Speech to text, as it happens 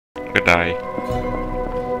Good eye.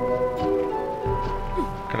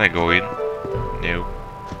 Can I go in? No.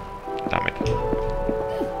 Damn it.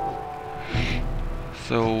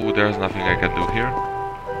 So there's nothing I can do here.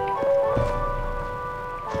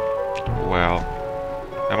 Well,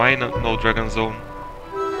 am I in no dragon zone?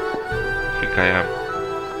 I think I am.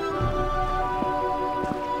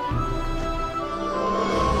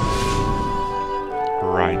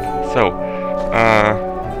 Right. So,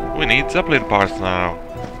 we need Zeppelin parts now.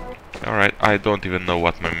 Alright, I don't even know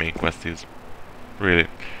what my main quest is. Really.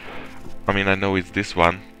 I mean, I know it's this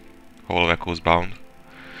one, Hall of Echoes bound,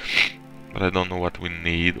 but I don't know what we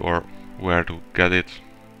need or where to get it.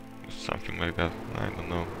 Something like that. I don't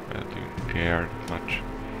know. I don't even care much.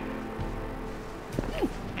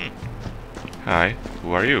 Hi,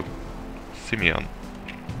 who are you? Simeon.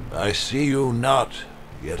 I see you not,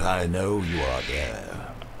 yet I know you are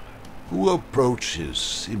there. Who approaches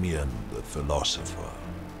Simeon the philosopher?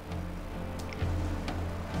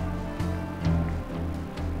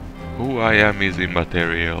 Who I am is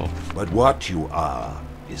immaterial. But what you are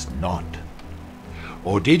is not.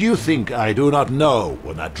 Or did you think I do not know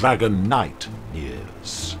when a dragon knight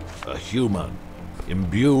nears? A human,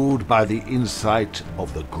 imbued by the insight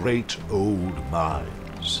of the great old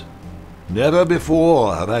minds. Never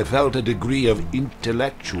before have I felt a degree of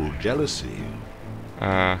intellectual jealousy.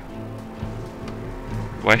 Why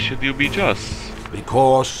should you be jealous?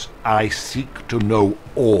 Because I seek to know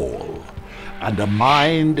all, and a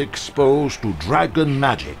mind exposed to dragon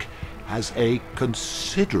magic has a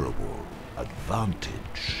considerable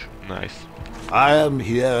advantage. Nice. I am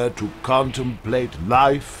here to contemplate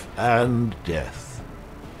life and death,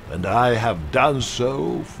 and I have done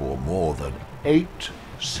so for more than 8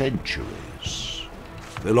 centuries.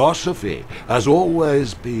 Philosophy has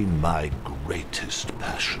always been my greatest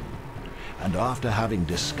passion, and after having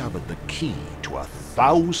discovered the key to a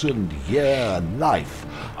 1,000-year life,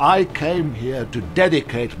 I came here to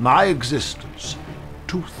dedicate my existence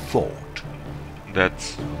to thought.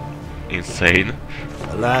 That's insane.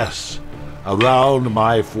 Alas, around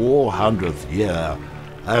my 400th year,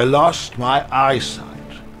 I lost my eyesight.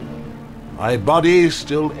 My body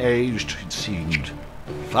still aged, it seemed,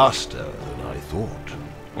 faster than I thought.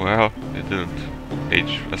 Well, it didn't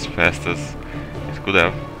age as fast as it could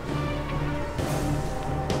have.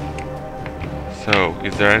 So,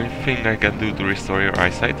 is there anything I can do to restore your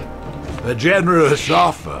eyesight? A generous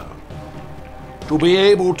offer. To be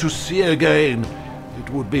able to see again, it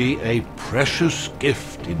would be a precious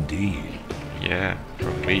gift indeed. Yeah,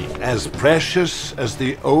 from me. As precious as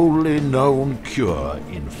the only known cure,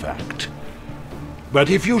 in fact. But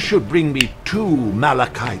if you should bring me 2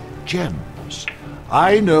 malachite gems,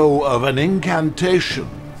 I know of an incantation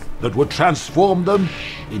that would transform them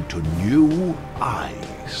into new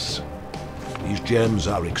eyes. These gems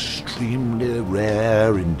are extremely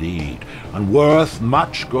rare indeed, and worth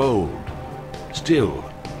much gold. Still,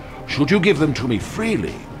 should you give them to me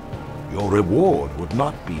freely, your reward would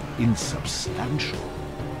not be insubstantial.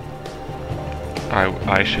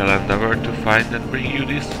 I shall endeavor to find and bring you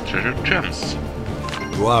these treasured gems.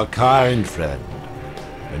 You are kind, friend,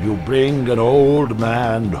 and you bring an old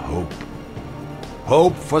man hope.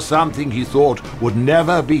 Hope for something he thought would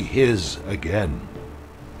never be his again.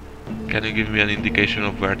 Can you give me an indication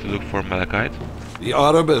of where to look for malachite? The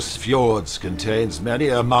Erebus Fjords contains many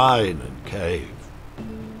a mine and cave.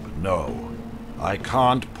 But no, I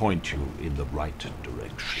can't point you in the right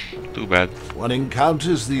direction. Too bad. One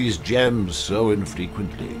encounters these gems so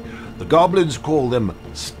infrequently. The goblins call them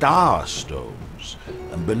star stones,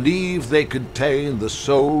 and believe they contain the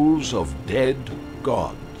souls of dead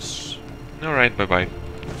gods. Alright, bye-bye.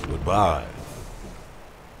 Goodbye.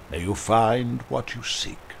 May you find what you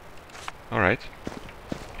seek. Alright.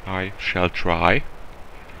 I shall try.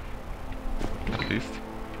 At least.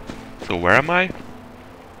 So where am I?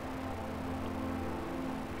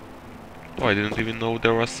 Oh, I didn't even know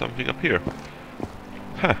there was something up here.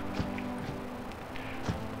 Huh.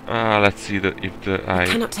 Let's see I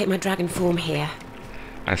cannot take my dragon form here.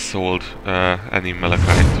 I sold any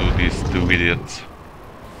malachite to these 2 idiots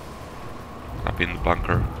up in the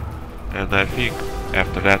bunker, and I think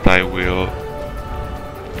after that I will...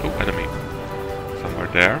 Oh, enemy. Somewhere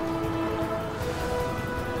there.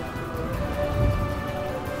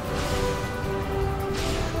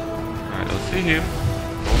 I don't see him.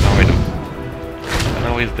 Oh, now I do. And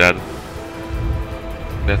now he's dead.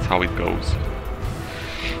 That's how it goes.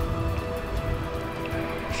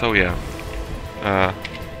 So yeah.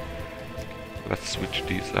 Let's switch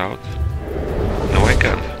these out. No, I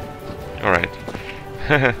can't. Alright.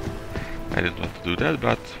 I didn't want to do that,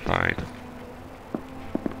 but fine.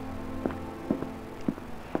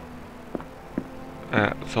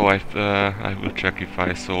 So I will check if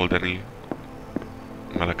I sold any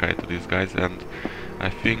malachite to these guys, and I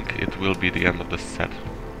think it will be the end of the set.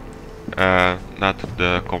 Not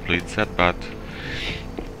the complete set, but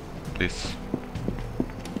this.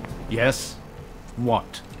 Yes?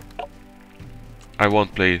 What? I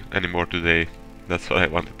won't play anymore today. That's what I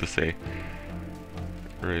wanted to say.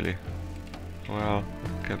 Really. Well,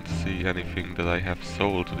 can't see anything that I have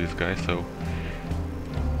sold to this guy, so...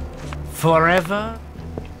 Forever?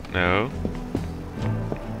 No.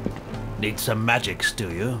 Need some magics,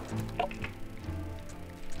 do you?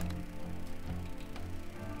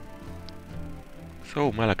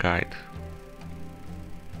 So, malachite.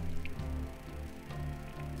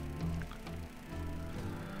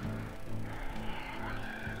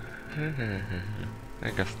 I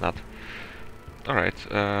guess not. Alright,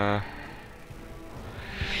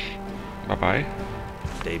 bye-bye.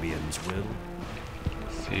 Davian's will.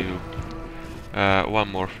 See you. One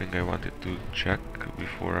more thing I wanted to check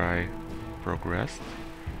before I progressed.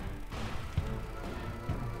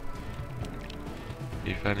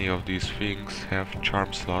 If any of these things have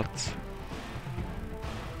charm slots.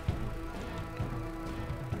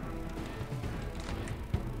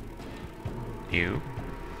 New.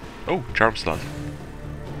 Oh, charm slot.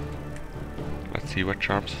 Let's see, what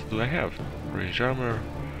charms do I have? Range armor.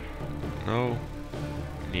 No.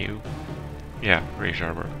 New. Yeah, range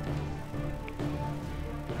armor.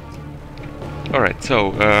 Alright,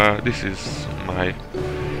 so this is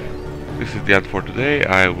the end for today.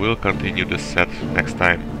 I will continue this set next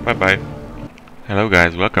time. Bye bye. Hello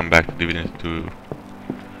guys, welcome back to Divinity 2.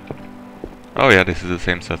 Oh yeah, this is the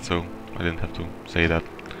same set, so I didn't have to say that.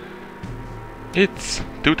 It's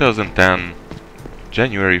 2010,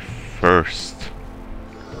 January 1st.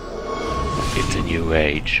 It's a new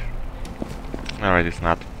age. Alright, it's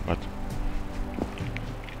not, but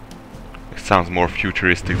it sounds more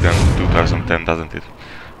futuristic than 2010, doesn't it?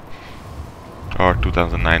 Or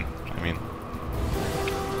 2009, I mean.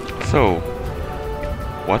 So,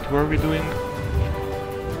 what were we doing?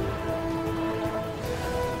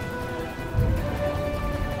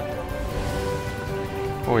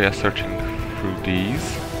 Oh yeah, searching through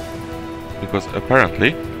these, because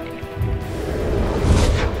apparently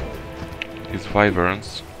these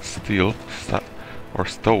wyverns stole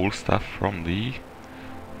stuff from the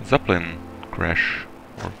Zeppelin crash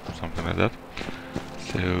or something like that.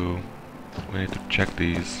 So we need to check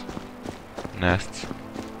these nests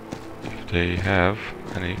if they have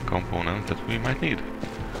any components that we might need,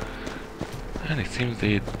 and it seems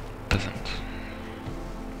they doesn't,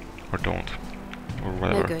 or don't, or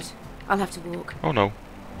whatever. No good. I'll have to walk. Oh no.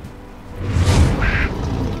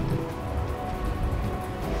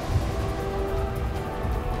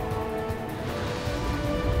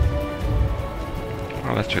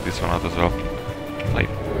 Well, let's check this one out as well. Like,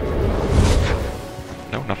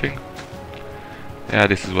 no, nothing. Yeah,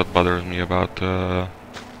 this is what bothers me about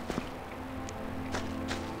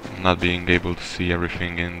not being able to see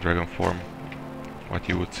everything in dragon form. What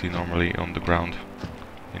you would see normally on the ground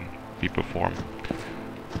in people form.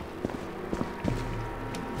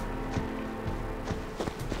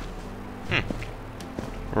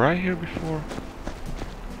 Were I here before?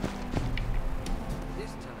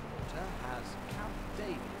 This teleporter has Camp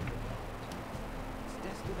David aboard. Its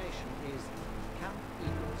destination is Camp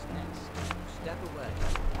Eagle's Nest. Step away.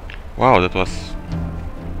 Wow, that was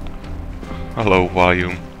a low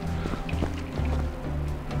volume.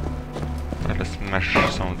 Right, let's smash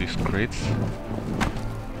some of these crates.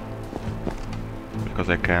 Because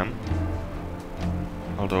I can.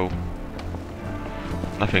 Although,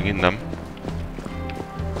 nothing in them.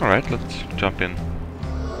 Alright, let's jump in.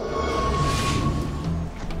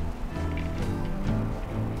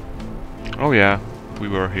 Oh yeah, we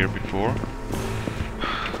were here before.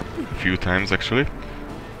 A few times actually.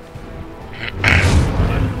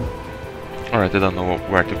 Alright, I don't know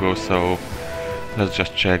where to go, so let's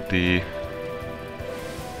just check the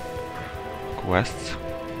quests.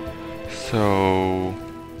 So...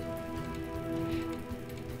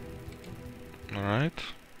 Alright,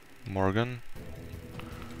 Morgan.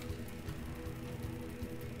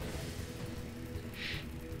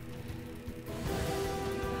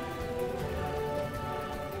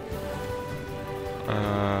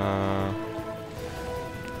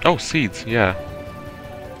 Oh, seeds, yeah.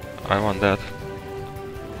 I want that.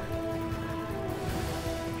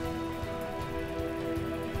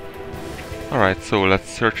 Alright, so let's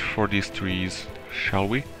search for these trees, shall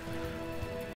we?